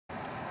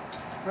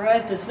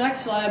Alright, this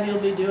next lab you'll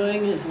be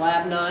doing is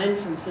Lab 9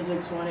 from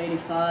Physics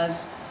 185.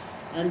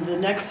 And the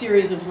next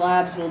series of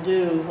labs we'll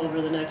do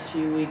over the next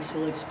few weeks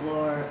will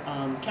explore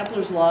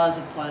Kepler's laws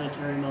of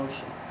planetary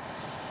motion.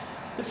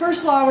 The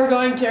first law we're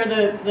going to,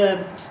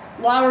 the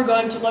law we're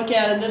going to look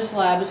at in this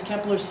lab is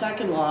Kepler's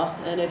second law.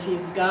 And if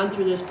you've gone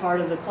through this part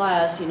of the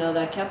class, you know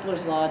that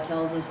Kepler's law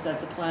tells us that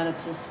the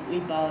planets will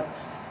sweep out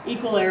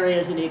equal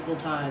areas at equal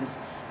times.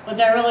 What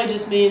that really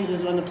just means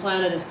is when the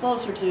planet is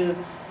closer to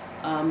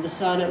the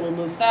sun, it will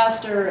move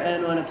faster,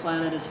 and when a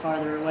planet is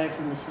farther away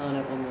from the sun,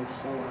 it will move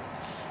slower.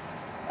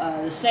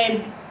 The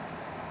same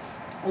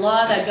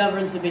law that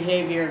governs the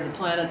behavior of the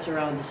planets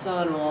around the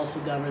sun will also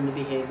govern the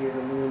behavior of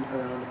the moon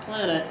around the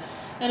planet.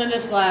 And in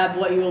this lab,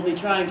 what you will be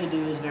trying to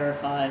do is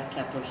verify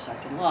Kepler's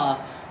second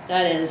law.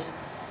 That is,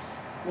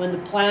 when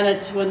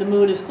the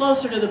moon is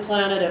closer to the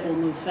planet, it will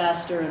move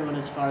faster, and when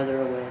it's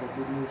farther away, it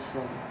will move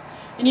slower.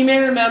 And you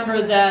may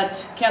remember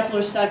that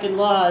Kepler's second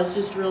law is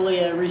just really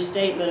a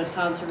restatement of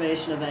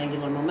conservation of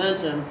angular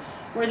momentum,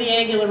 where the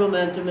angular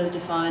momentum is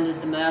defined as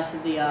the mass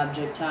of the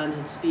object times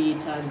its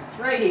speed times its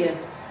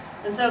radius.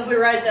 And so if we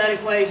write that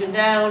equation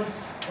down,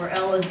 where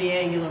L is the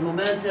angular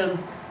momentum,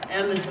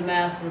 m is the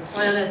mass of the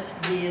planet,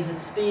 v is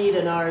its speed,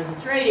 and r is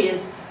its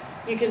radius,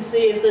 you can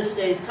see if this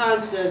stays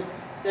constant,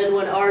 then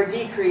when r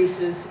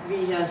decreases,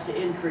 v has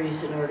to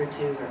increase in order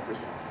to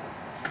represent that.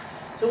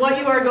 So what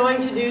you are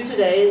going to do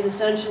today is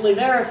essentially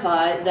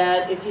verify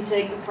that if you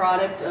take the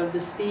product of the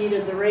speed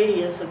and the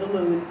radius of a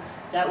moon,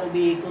 that will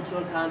be equal to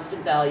a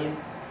constant value,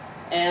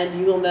 and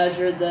you will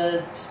measure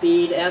the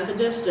speed and the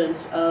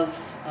distance of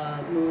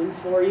moon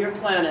for your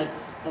planet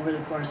over the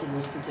course of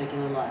this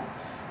particular lab.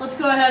 Let's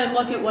go ahead and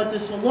look at what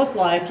this will look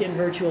like in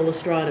virtual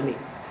astronomy.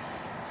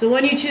 So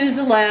when you choose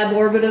the lab,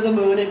 orbit of the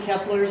moon in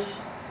Kepler's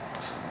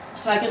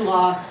second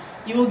law,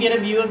 you will get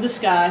a view of the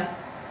sky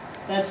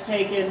that's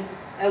taken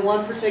at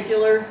one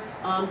particular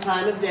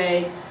time of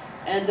day,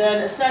 and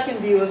then a second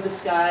view of the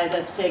sky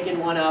that's taken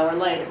 1 hour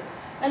later.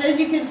 And as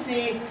you can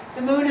see,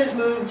 the moon has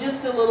moved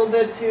just a little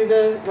bit to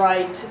the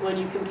right when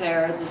you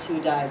compare the two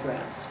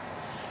diagrams.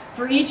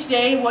 For each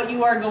day, what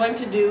you are going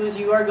to do is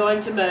you are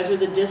going to measure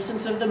the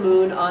distance of the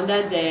moon on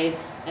that day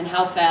and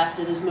how fast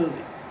it is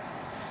moving.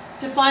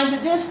 To find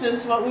the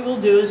distance, what we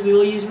will do is we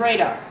will use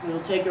radar. We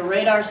will take a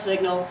radar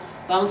signal,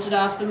 bounce it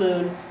off the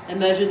moon, and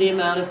measure the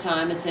amount of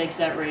time it takes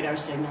that radar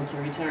signal to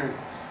return.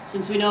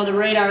 Since we know the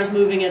radar is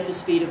moving at the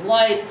speed of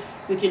light,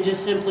 we can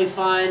just simply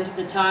find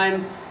the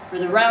time for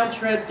the round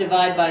trip,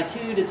 divide by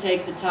 2 to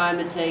take the time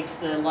it takes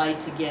the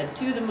light to get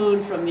to the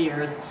moon from the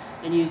Earth,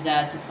 and use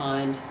that to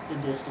find the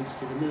distance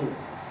to the moon.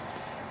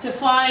 To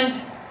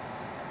find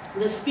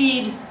the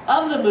speed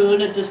of the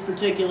moon at this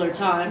particular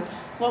time,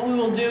 what we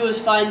will do is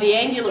find the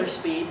angular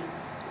speed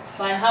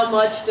by how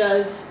much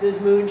does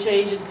this moon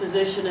change its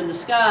position in the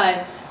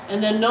sky,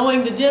 and then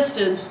knowing the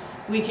distance,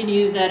 we can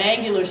use that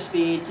angular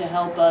speed to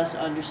help us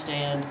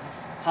understand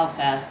how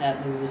fast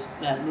that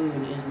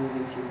moon is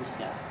moving through the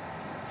sky.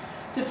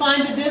 To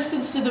find the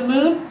distance to the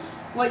moon,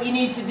 what you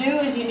need to do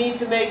is you need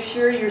to make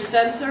sure your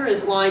sensor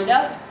is lined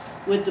up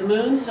with the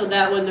moon so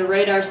that when the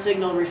radar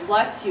signal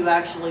reflects, you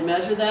actually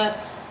measure that.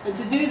 And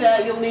to do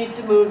that, you'll need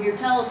to move your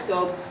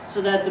telescope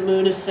so that the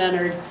moon is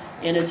centered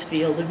in its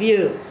field of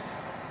view.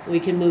 We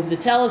can move the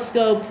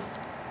telescope,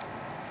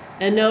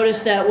 and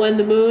notice that when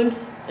the moon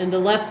in the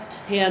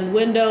left-hand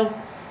window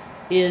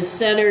is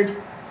centered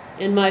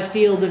in my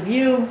field of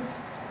view,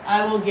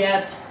 I will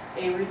get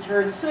a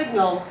return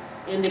signal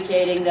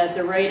indicating that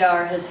the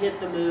radar has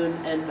hit the moon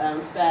and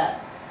bounced back.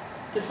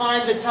 To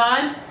find the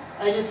time,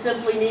 I just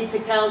simply need to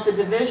count the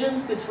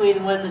divisions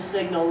between when the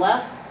signal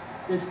left,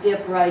 this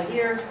dip right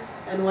here,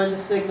 and when the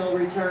signal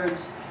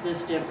returns,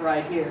 this dip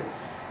right here.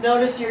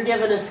 Notice you're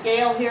given a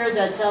scale here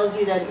that tells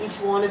you that each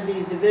one of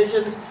these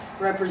divisions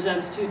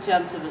represents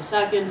 0.2 of a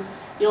second.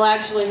 You'll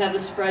actually have a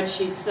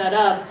spreadsheet set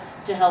up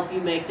to help you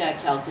make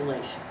that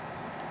calculation.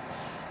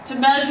 To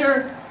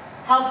measure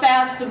how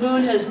fast the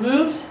moon has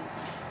moved,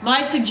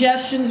 my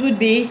suggestions would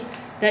be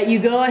that you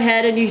go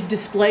ahead and you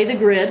display the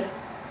grid,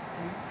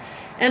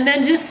 and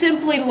then just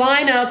simply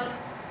line up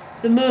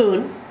the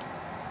moon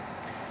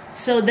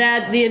so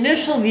that the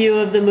initial view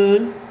of the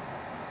moon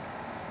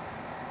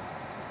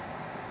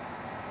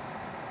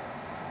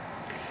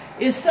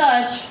is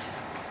such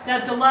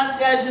that the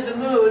left edge of the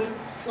moon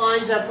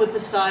lines up with the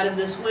side of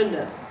this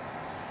window.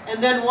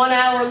 And then 1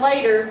 hour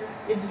later,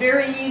 it's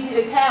very easy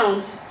to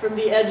count from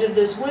the edge of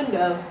this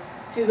window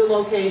to the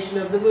location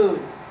of the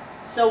moon.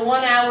 So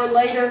 1 hour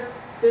later,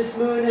 this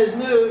moon has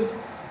moved,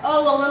 a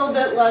little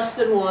bit less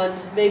than 1,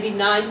 maybe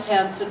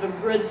 9/10 of a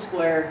grid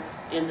square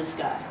in the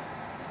sky.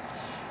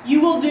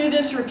 You will do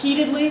this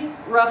repeatedly,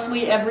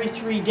 roughly every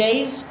 3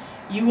 days.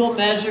 You will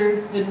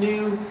measure the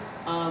new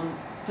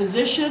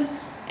position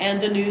and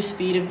the new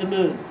speed of the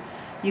moon.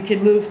 You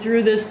can move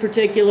through this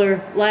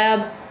particular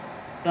lab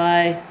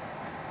by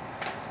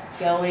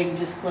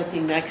just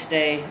clicking next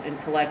day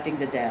and collecting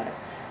the data.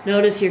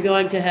 Notice you're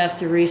going to have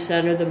to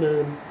recenter the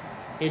moon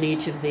in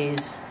each of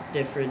these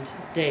different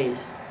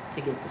days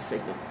to get the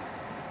signal.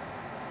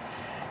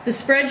 The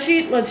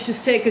spreadsheet, let's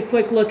just take a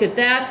quick look at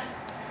that.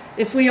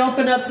 If we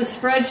open up the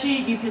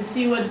spreadsheet, you can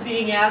see what's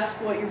being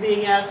asked, what you're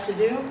being asked to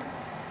do.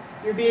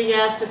 You're being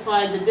asked to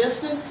find the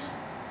distance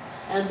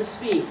and the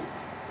speed.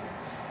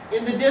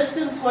 In the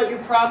distance, what you're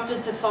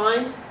prompted to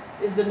find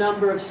is the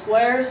number of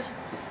squares.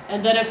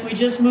 And then if we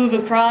just move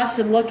across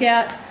and look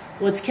at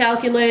what's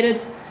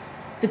calculated,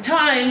 the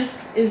time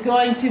is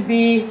going to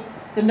be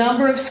the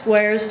number of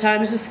squares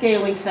times the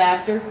scaling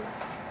factor.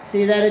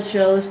 See that it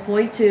shows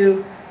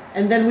 0.2.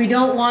 And then we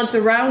don't want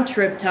the round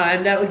trip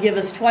time. That would give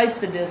us twice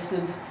the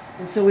distance.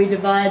 And so we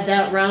divide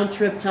that round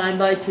trip time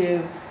by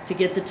 2 to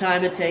get the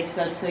time it takes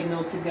that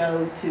signal to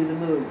go to the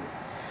moon.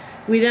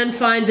 We then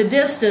find the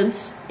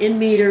distance in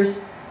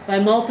meters by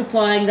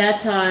multiplying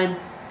that time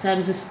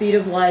times the speed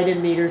of light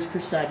in meters per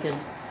second.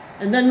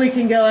 And then we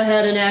can go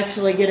ahead and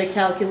actually get a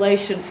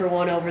calculation for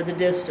 1 over the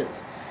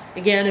distance.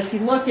 Again, if you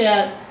look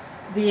at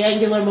the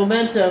angular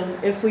momentum,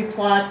 if we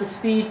plot the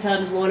speed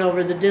times 1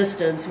 over the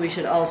distance, we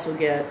should also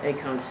get a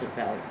constant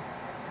value.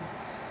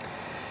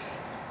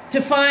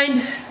 To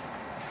find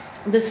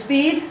the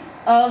speed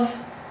of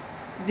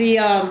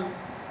the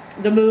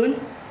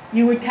moon,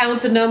 you would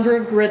count the number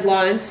of grid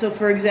lines. So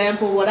for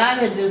example, what I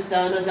had just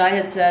done, as I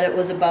had said, it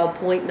was about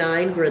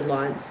 0.9 grid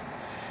lines.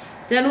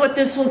 Then what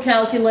this will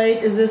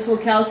calculate is this will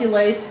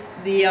calculate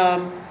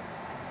the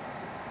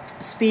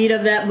speed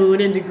of that moon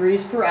in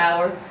degrees per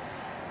hour.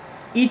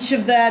 Each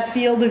of that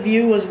field of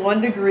view was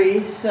 1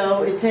 degree,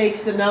 so it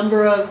takes the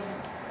number of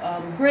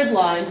grid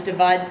lines,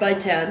 divides by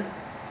 10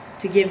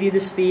 to give you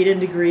the speed in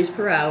degrees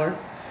per hour.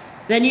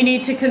 Then you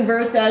need to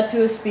convert that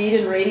to a speed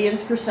in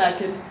radians per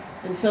second,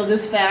 and so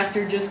this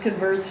factor just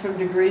converts from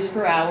degrees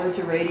per hour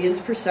to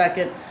radians per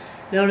second.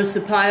 Notice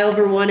the pi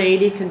over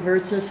 180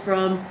 converts us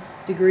from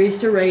degrees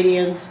to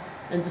radians,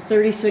 and the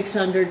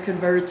 3600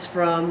 converts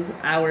from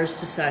hours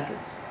to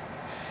seconds.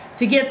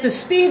 To get the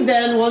speed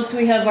then, once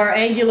we have our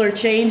angular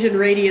change in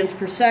radians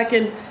per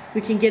second,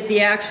 we can get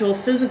the actual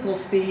physical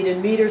speed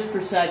in meters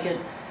per second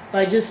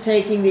by just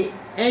taking the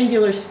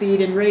angular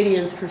speed in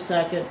radians per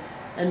second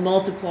and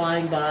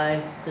multiplying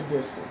by the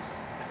distance.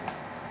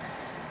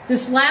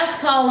 This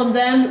last column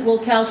then will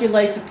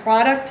calculate the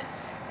product,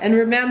 and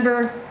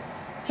remember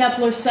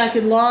Kepler's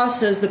second law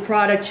says the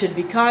product should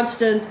be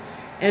constant,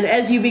 and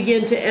as you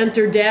begin to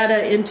enter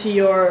data into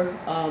your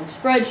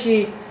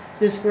spreadsheet,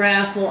 this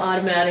graph will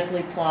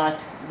automatically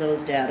plot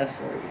those data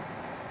for you.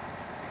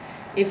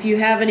 If you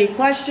have any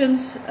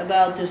questions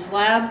about this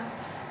lab,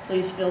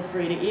 please feel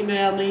free to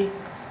email me.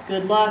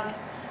 Good luck.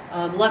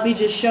 Let me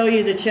just show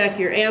you the check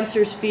your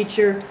answers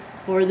feature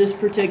for this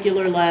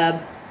particular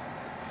lab.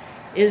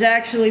 Is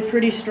actually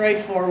pretty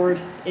straightforward.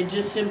 It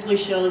just simply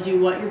shows you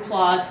what your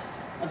plot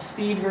of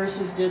speed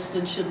versus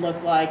distance should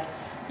look like.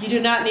 You do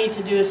not need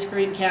to do a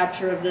screen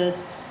capture of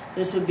this.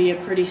 This would be a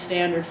pretty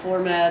standard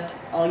format.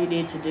 All you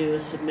need to do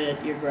is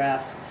submit your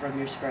graph from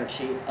your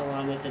spreadsheet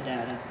along with the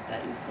data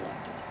that you've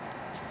collected.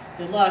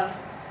 Good luck.